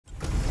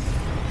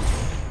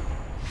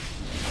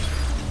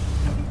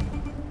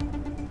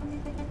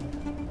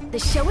The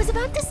show is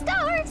about to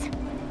start!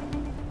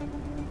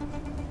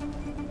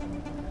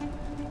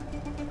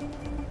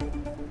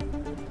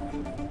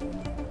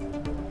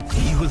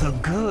 You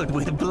look good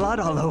with blood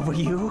all over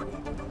you.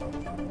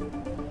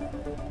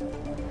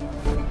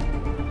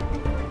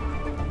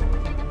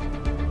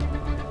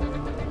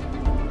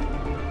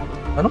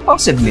 Ano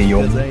possibly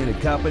yung? Because I ain't a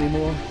cop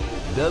anymore,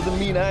 doesn't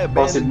mean I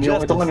abandoned Possibly yung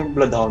ito justice. nga yung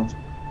bloodhound.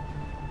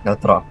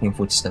 Na-track yung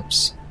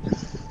footsteps.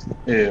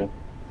 Yeah.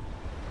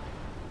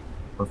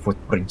 Or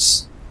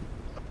footprints.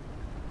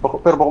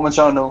 Pero baka man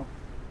siya ano,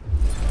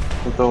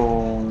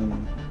 itong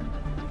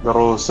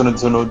pero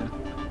sunod-sunod.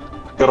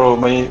 Pero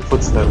may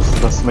footsteps,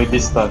 tapos may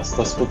distance,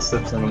 tapos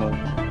footsteps na naman.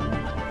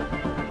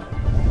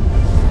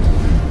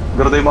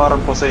 Pero tayo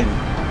makarap po sa inyo.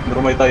 Pero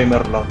may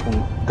timer lang kung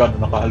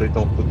gaano nakahalo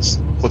itong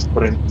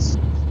footprints.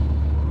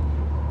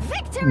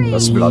 Victory!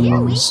 That's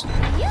bloodhounds.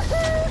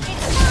 Yoo-hoo!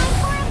 It's time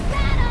for a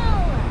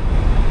battle!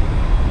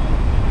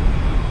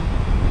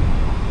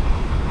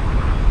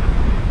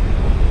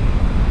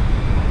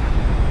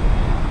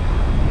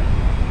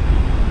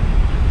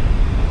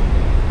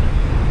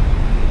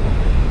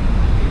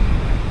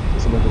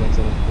 Sunod lang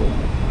sa mga.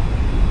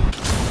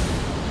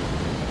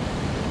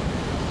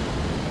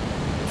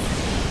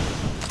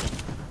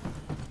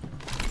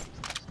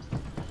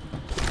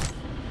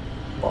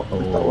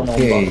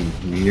 Okay,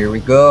 here we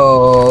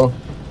go.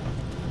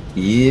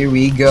 Here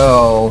we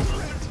go.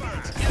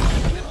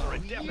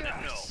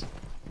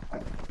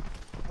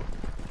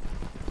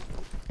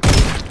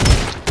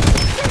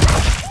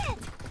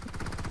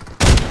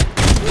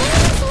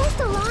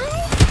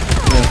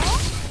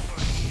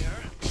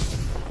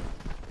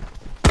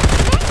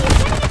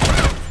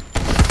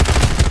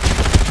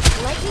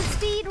 Lightning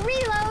speed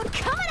reload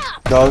coming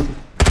up! Down.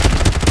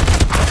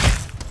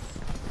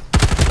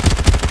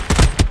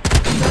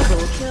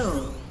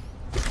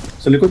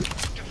 Sa likod.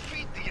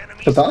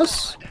 Sa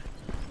taas?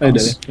 Ay,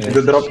 dali.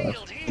 Nag-drop.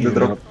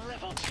 Nag-drop.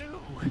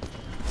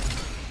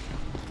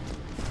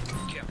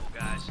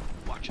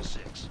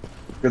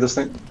 Gadas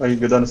na, ay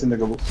gada na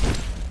sinagabo.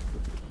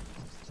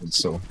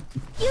 So,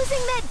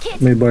 Using medkit!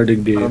 May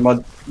bardig di.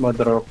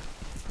 Mad-drop.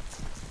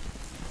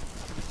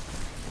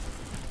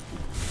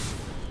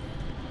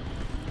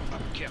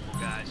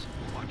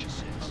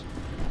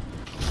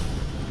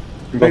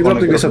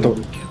 Nag-drop din sa to.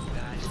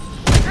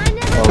 I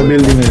never Sa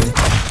building na yun.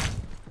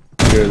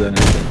 Ganda na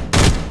yun.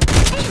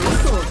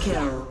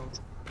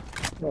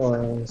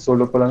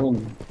 Solo pa lang yun.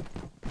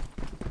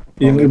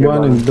 Yung iba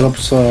nag-drop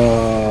sa...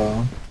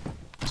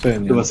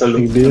 Saan yun? Diba sa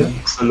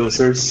sa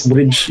losers?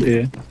 Bridge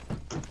eh.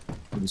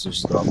 this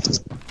is drop.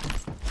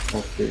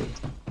 Okay.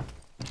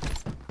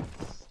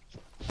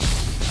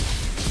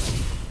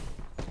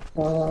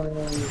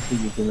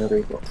 Sige,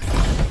 tinary ko.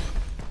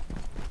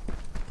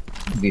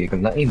 Hindi ko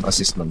na-aim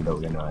assist man daw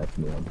yan at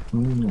mo yan.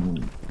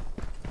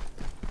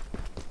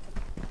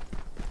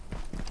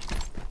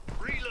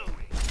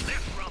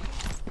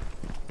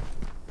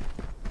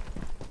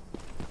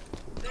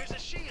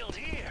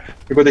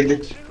 Ikaw,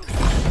 digdig.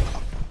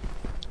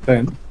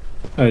 Saan?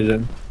 Ay,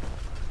 dyan.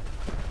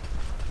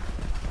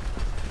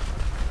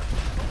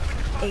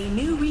 A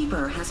new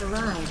Reaper has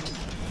arrived.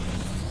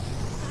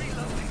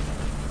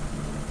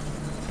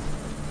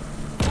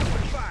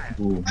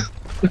 Boom.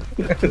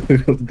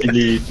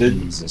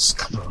 Deleted. Jesus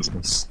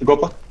Christ. Ikaw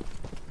pa?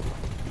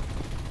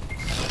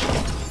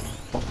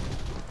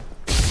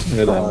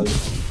 Ganda.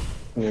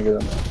 Ayan,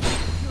 ganda.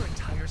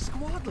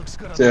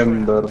 Si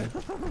Ember.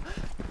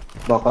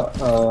 Baka,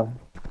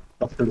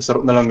 after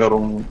sarap na lang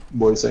garong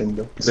boy sa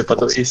Indo. Kasi pa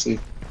to easy.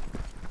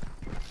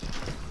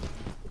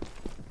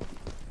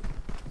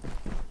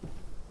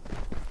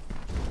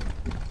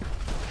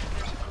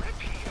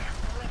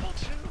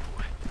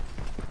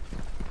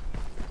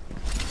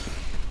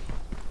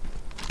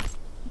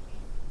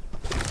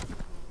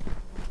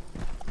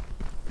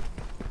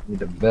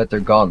 Need a better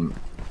gun.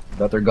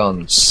 Better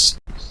guns.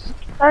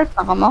 Start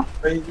na ka mo?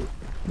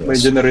 May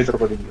generator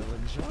pa din.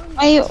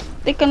 Ay,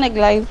 di ka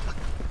nag-live.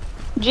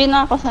 G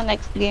na ako sa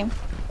next game.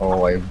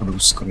 Oh, I blue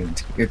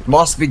screened. It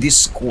must be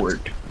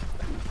Discord.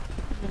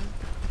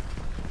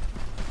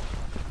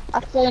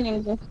 After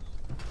yun din.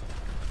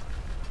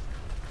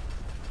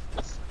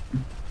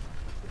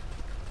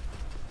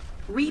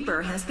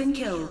 Reaper has been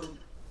killed.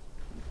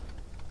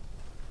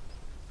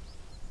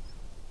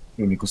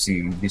 Hindi ko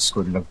si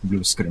Discord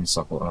nag-blue screen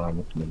sa ko.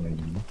 Ano na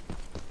yun?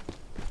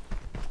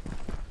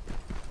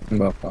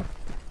 Baka.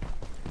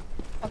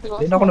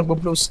 Hindi na ako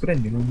nag-blue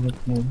screen. Hindi mo.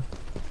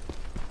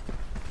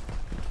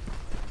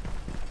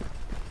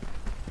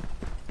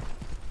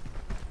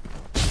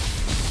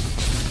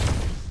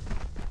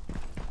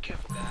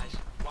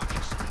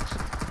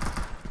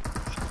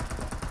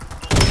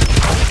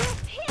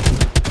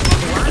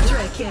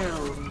 Quadra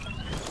kill.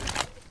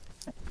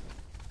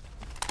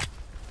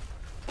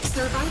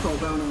 Survival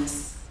bonus.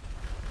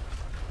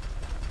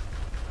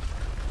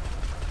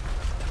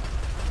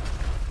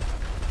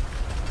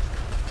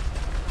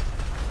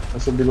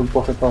 Nasa bilog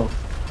pocket ako.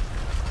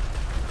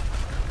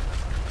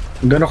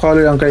 Gano'n kalo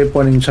lang kayo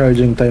po ng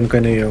charging time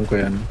kaniyong ko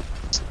yan?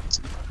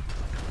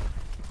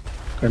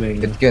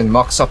 Kanina. It can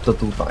max up to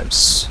 2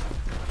 times.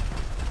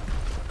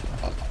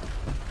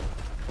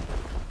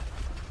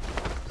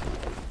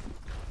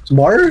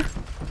 Bar?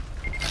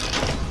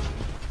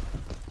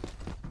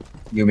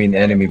 You mean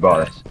enemy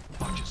bar?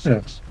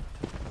 Yeah.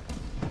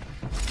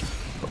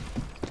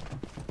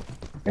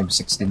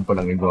 M16 pa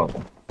lang iba ako.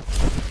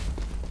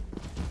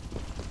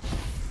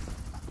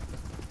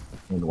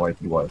 And white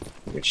dwarf,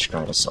 which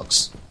kinda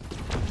sucks.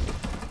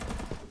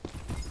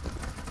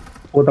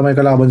 Puta may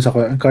kalaban sa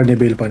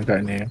Carnival pan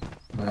kanya.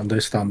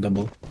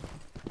 Understandable.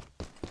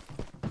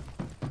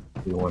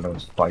 You wanna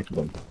fight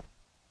them.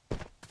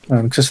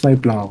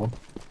 Nagsasnipe lang ako.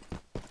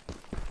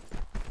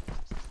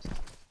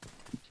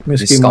 May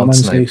scheme Discount naman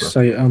sniper.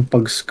 sa ang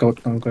pag-scout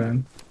ng kaya.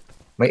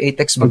 May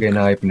 8x ba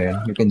hype na yan?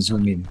 You can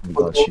zoom in.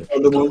 Oh shit.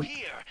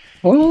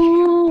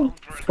 Oh!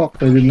 Fuck,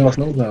 I did not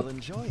know that.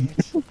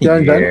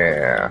 Yan, yan.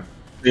 Yeah.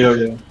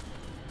 Yeah.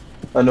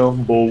 Ano,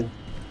 bow.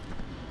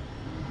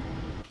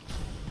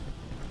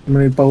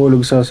 May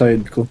pahulog sa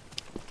side ko.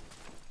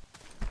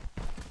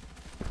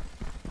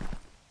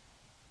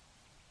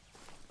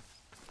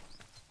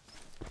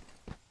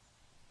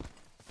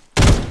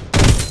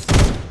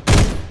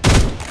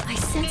 I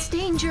sense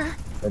danger.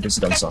 That is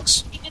gun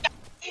sucks.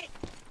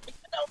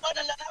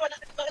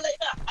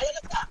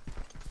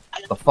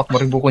 The fuck,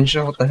 maribukon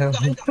siya. What the hell?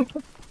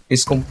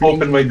 He's complete.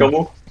 Open mic ka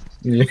mo.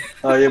 Yeah.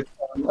 Ayop.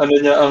 Ano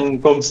niya,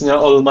 ang comms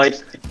niya, all night.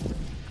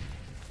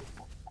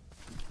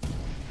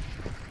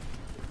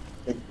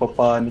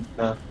 Nagpapanik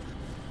na.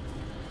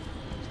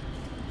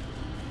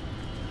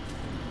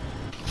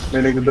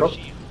 May nag-drop?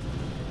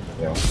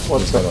 Yeah.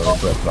 What's He's that? gonna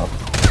regret that.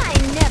 I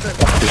never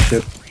Fuck this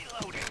shit.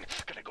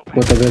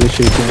 What a very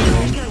shaky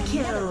name.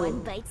 Another one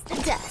bites the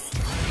dust.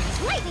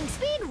 Lightning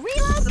speed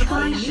reload.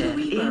 Supply Coming. ship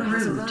en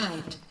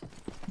route.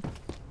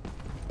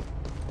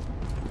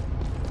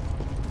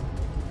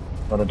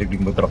 Para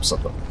digdig mo drop sa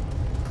to.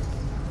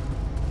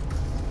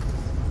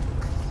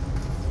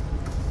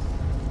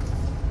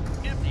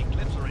 Empty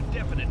clips are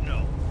indefinite,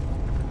 no.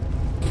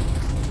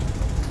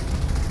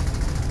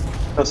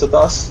 Nasa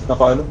taas,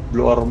 naka ano,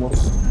 blue armor.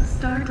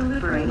 Start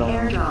delivering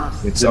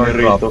airdrops. It's our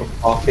drop. Generator,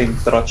 fucking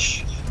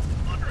trash.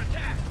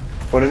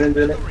 Kunin din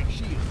din eh.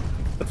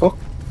 The fuck?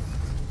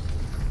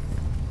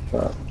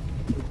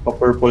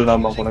 Pa-purple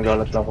naman kung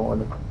nagalat lang kung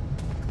ano.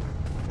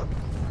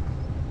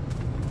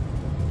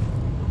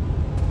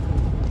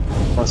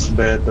 Mas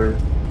better.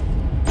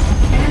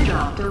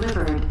 Airdrop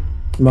delivered.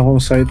 Makong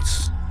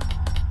sites.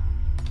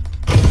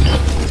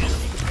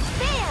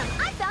 Bam!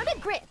 I found a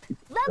grip.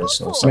 Level There's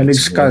no 4. May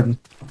sights nag-scan.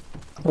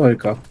 Oh,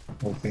 ikaw.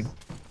 Okay.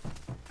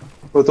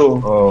 Ito,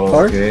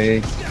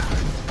 Okay.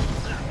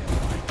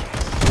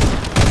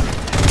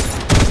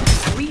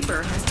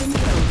 Reaper has been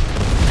killed.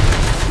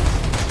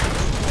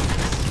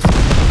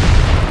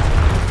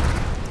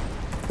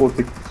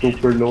 putik,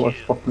 super low as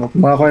fuck na.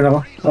 Makakuha na ako.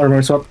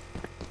 Armor swap.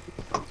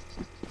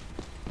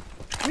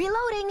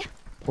 Reloading.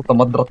 Puta,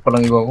 madrot pa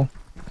lang iba ko.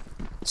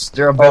 Is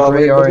there a better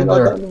AR in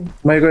there?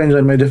 May ko yun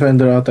dyan. May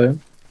defender ata yun.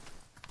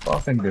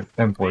 Fucking good.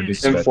 M4, this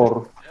is better.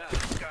 M4.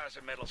 Scars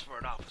and medals for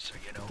an officer,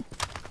 you know.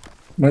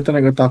 May ito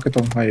nag-attack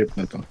itong hayop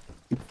na to.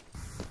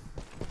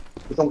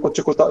 Itong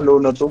kotse ko low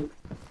na to.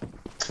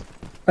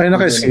 Ay,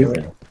 naka-escape.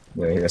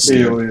 Yeah, yes.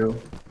 Iyo.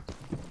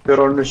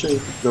 Pero ano siya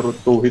eh. Laro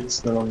 2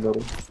 hits na lang laro.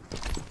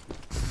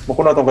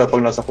 Maku na itong kaya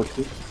pag nasa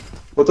kotse.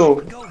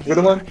 Ito,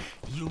 gano'n man.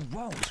 You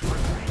won't.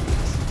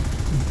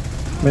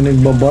 May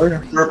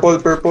nagbabar.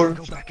 Purple.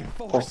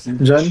 Oh,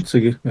 Dyan?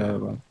 Sige. Yeah,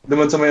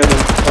 Duman sa may ano.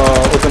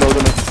 Auto na.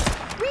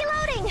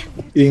 Reloading.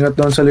 ingat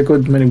doon sa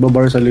likod. May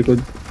nagbabar sa likod.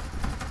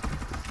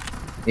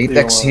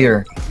 8x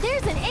here.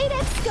 There's an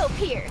 8x scope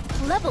here.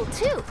 Level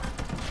 2.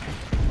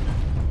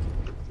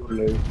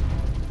 Ulay.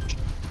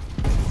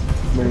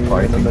 May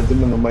ano na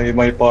din,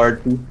 may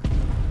party.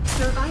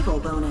 Survival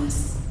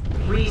bonus.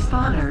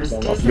 Respawners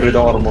Upgrade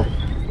ang armor.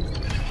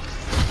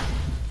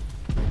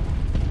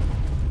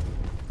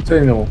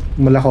 Sa'yo nga mo.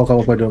 Malakaw ka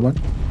pa naman.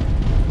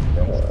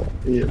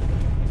 Yeah.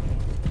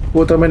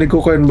 Puta, may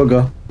nagkukain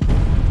baga.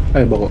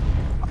 Ay, bako.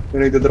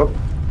 May nagda-drop.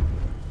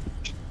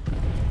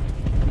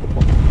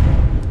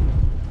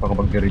 Baka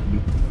mag-direct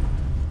blue.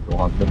 Don't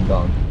hunt them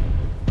down.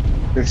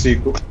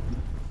 Mexico.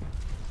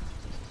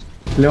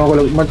 Lima ko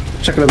lang.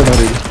 Check lang na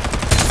rin.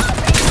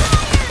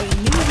 A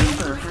new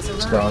Reaper has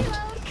It's arrived.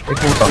 down. Ay,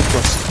 puta.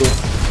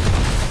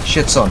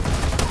 Shit, son.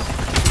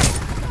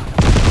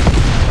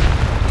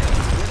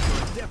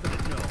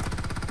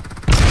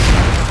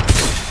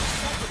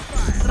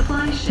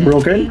 Supply ship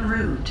Broken? en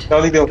route.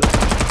 Nakalig daw.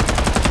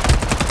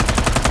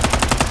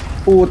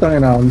 Putang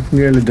ina.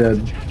 Nearly dead.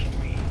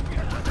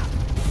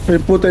 Ay,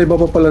 puta. Iba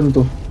pa pala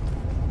to.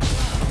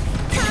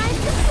 Time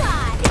to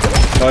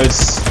fly.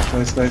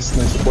 Nice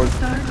support.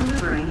 Start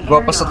delivering Gwa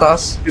pa sa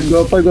taas.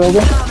 Go pa.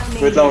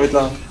 Wait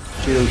lang.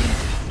 Shield.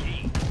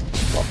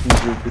 Fucking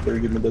Jupiter,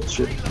 give me that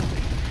shit.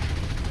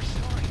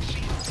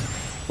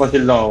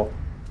 Mahil lang ako.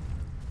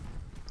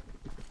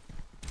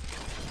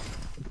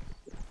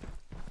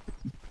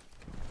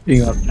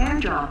 Ingat.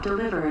 Airdrop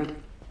delivered.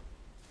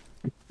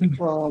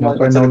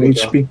 Makakuha na ng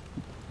HP.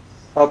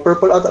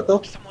 Purple ata to.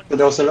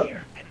 Pwede ako sila.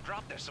 And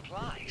drop their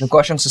supplies.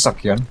 Nagkuha siyang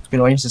sasakyan.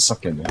 Pinuha yung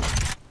sasakyan niya.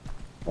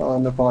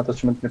 Ano pang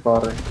attachment ni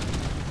pare?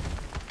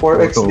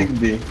 4x Auto.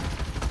 digdi.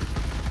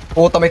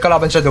 Puta, may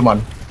kalaban siya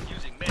duman.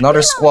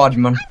 Another squad,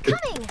 man.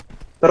 Coming!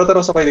 Tara,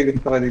 sakay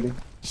digdi.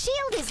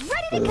 Shield is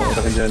ready to go!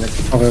 Sakay dyan.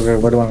 Okay,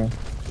 what one?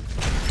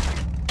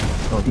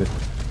 Oh, good.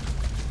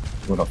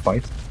 You wanna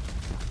fight?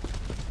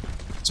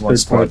 It's one Third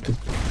squad. party.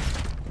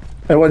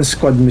 Ay, one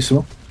squad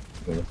mismo.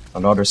 Okay.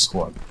 Another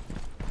squad.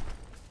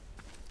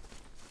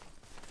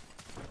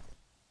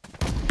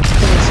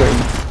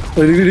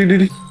 Ay,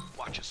 di.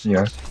 Watch us.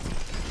 Yeah.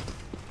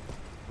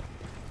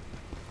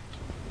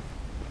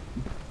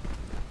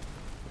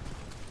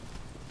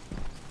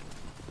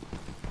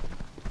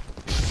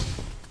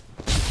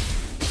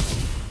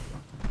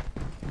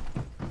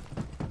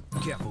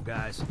 Careful,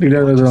 guys.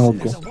 Bigla na lang ako.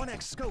 There's a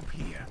 1x scope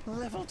here.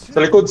 Level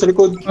 2. Sa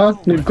likod. Ah,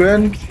 need ko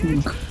yan.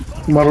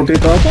 Marotate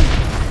ata.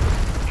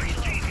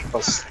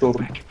 Pastor.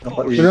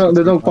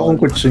 Dadawag pa akong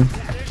kutsi.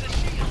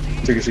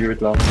 Sige, wait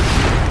lang.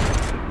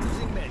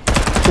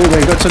 Oh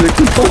my god, sa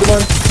likod pa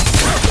naman.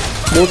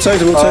 Both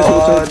sides.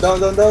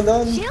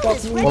 Down. Shield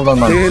is ready! Hold on,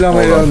 man. Sige lang,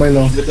 may lang.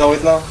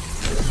 Wait lang.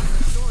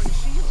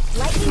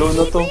 Lightning Low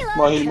na speed to. reload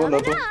Mahil mo na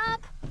to. coming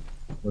up.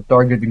 We're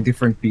targeting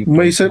different people.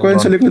 May isa ko yan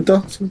sa likod to.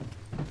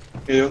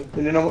 Ayun,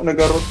 hindi na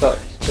nag-arota.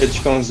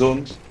 Edge kang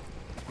zone.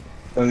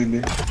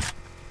 Hindi.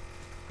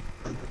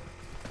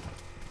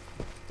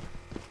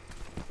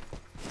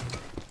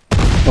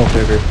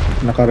 Okay.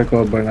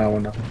 Naka-recover na ako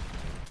na.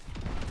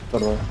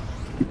 Tara.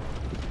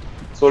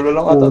 Solo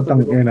lang ata.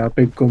 Utang ina,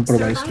 pig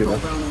compromise kita.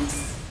 Survival bonus.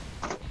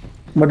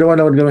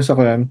 Madawan kami sa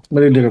kuyan.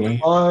 Malili kami.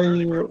 Ay,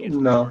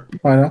 na.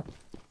 Ano?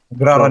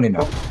 Nagraranin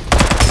na.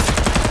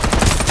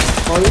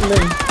 Ay, na.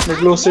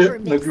 Nag-glow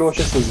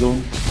siya sa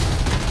zone.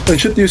 Ay,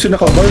 shit, yung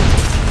naka-bar.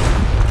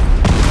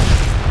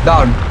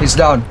 Down. He's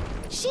down.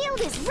 Shield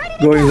is ready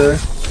to Going go! there.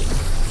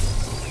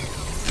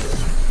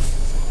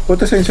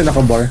 Punta sa yung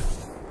naka-bar.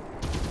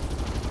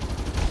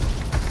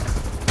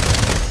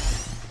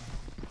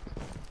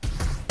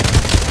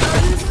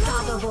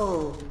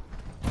 Unstoppable.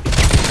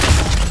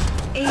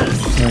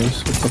 Ace. Nice.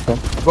 What the fuck?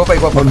 Go pa.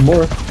 One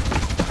more.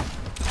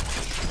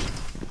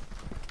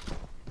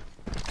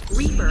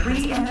 Reaper.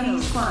 3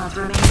 enemy squads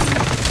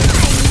remaining.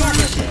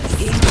 Partnerships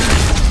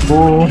incomplete.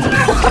 Boom.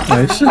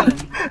 Nice.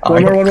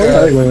 One more.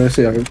 Ay, wala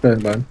siya. Pen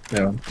ban.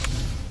 Yan.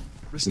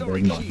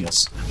 Restoring Very shield.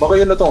 nice. Baka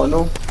yun na tong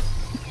ano.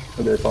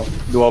 Hindi pa.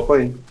 Dua pa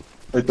eh.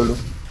 Ay, tulo.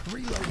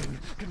 Reloading.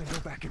 Gonna go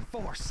back in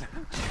force.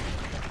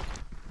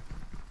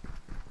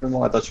 Yung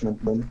mga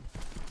attachment doon.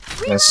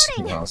 Yes,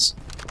 he has.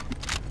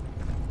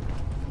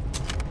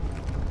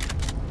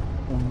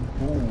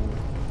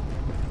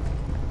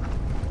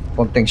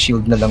 Konting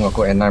shield na lang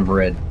ako and I'm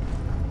red.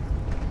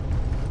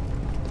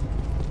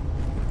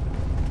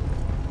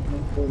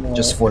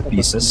 Just 4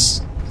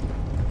 pieces.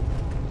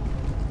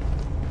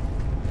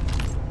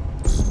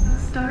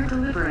 Start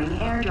delivering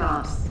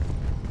airdrops.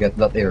 Get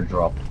that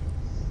airdrop.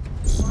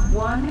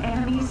 1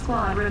 enemy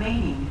squad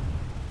remaining.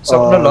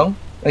 Saan na lang?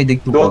 Ay,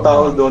 dig 2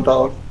 Doon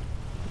tao.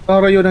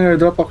 Para yun ang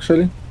airdrop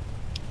actually.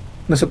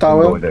 Nasa Go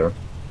tower. there.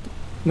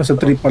 Nasa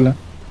 3 pala.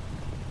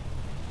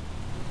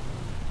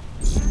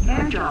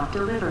 Airdrop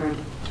delivered.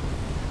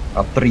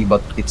 Up 3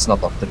 but it's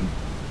not up 3.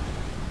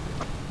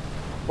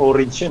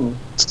 Orange yun eh.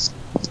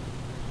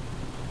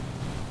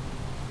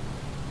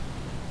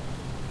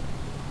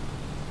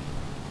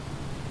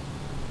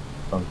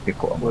 Ang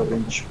tiko ang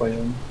Orange pa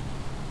yun.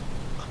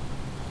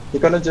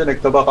 Ikaw na dyan,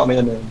 nagtaba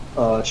kami yan eh.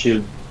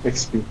 Shield.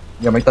 XP.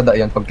 Yeah, may tada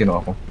yan pag kinuha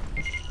ko.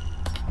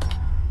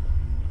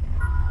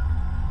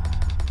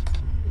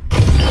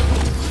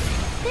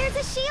 There's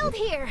a shield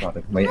here! Got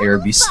it. May Level air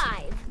beast.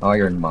 5.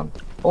 Iron Man.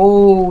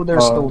 Oh,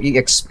 there's no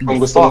EXP. kung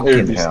gusto mong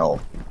air Fucking beast. hell.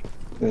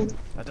 Yun.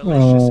 A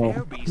delicious Oh,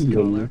 air beast yun.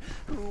 caller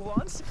who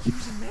wants to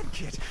use a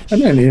medkit.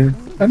 Ano yun?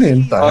 Ano yun?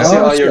 Ah, si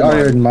Si Iron Man.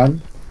 Iron Man.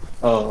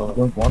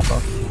 Don't want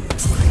that.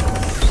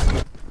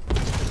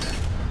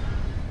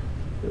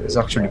 It's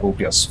actually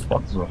OP as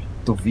fuck, bro.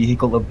 To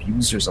vehicle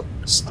abusers at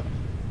least.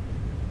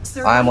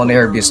 I'm on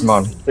air beast,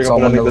 man. Teka,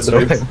 Someone pala else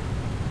nagdadrive. drive.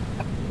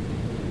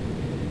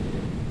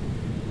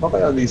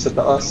 Okay, ali sa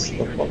taas.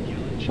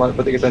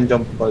 Pati kitang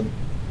jump pad.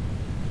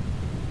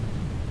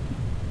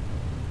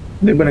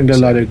 Hindi ba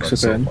naglalalag sa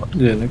pen?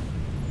 Diyan.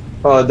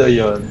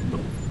 Dayan.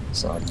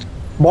 Sad.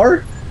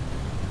 Bar?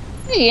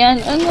 Ayan,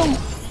 anong...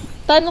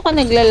 Paano ka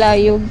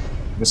naglalayog?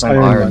 Because I'm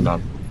Iron Iron Man.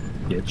 Man.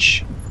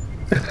 Bitch.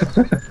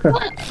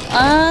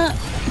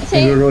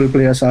 Kasi...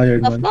 Nag-roleplay as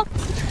Iron Man. Fuck?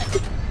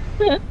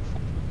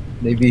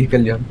 May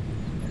vehicle yan.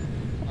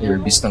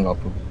 Air beast na nga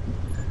po.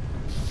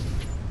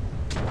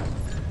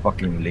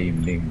 Fucking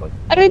lame, but...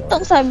 Ano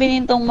itong sabi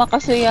nitong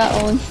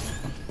makasuyaon?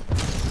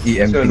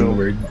 EMP Ano?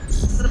 word.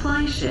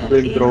 Supply ship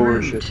Flamethrower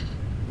en shit.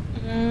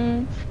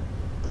 route.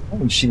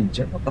 Oh, shield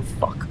dyan? What the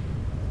fuck?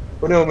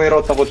 Kuno, may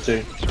route ako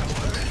eh.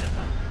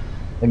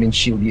 I mean,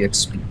 shield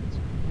EXP.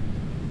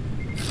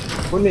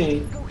 Kuno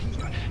eh.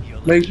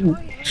 May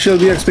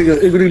shield EXP ka.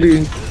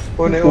 Agree.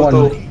 Kuno One.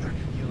 auto.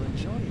 You'll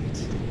enjoy it.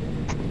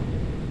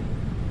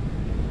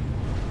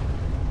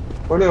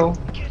 Huli oh.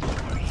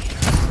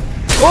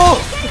 Oh!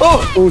 Oh!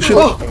 Oh shit!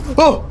 Oh!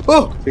 Oh!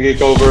 Oh! Sige,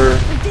 cover.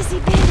 I'm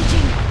busy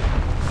bandaging.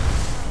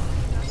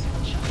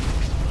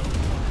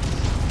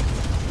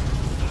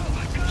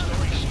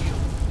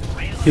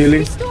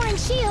 Healing. Restoring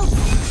shields.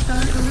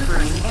 Start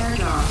delivering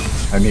airdrop.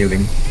 I'm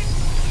healing.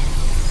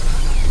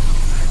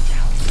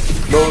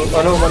 No,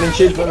 ano, maning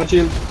shield, maning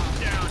shield.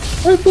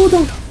 Ay,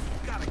 putang!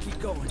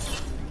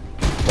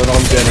 Ano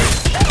kami dyan eh.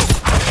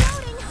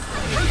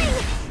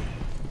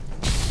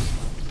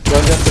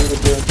 Dyan,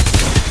 sagot yan.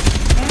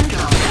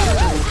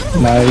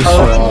 Nice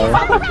one.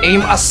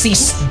 Aim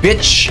assist,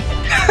 bitch!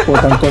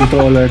 Putang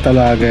controller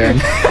talaga yan.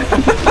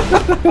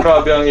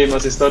 Grabe ang aim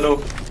assist, ano?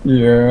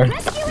 Yeah.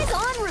 Rescue is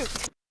en route.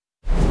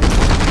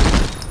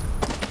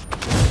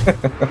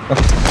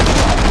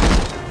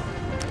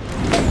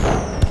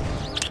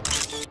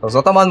 So,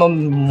 tamaan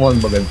mo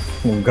bagay.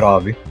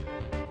 Grabe.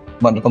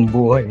 Man, itong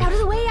buhay. Out of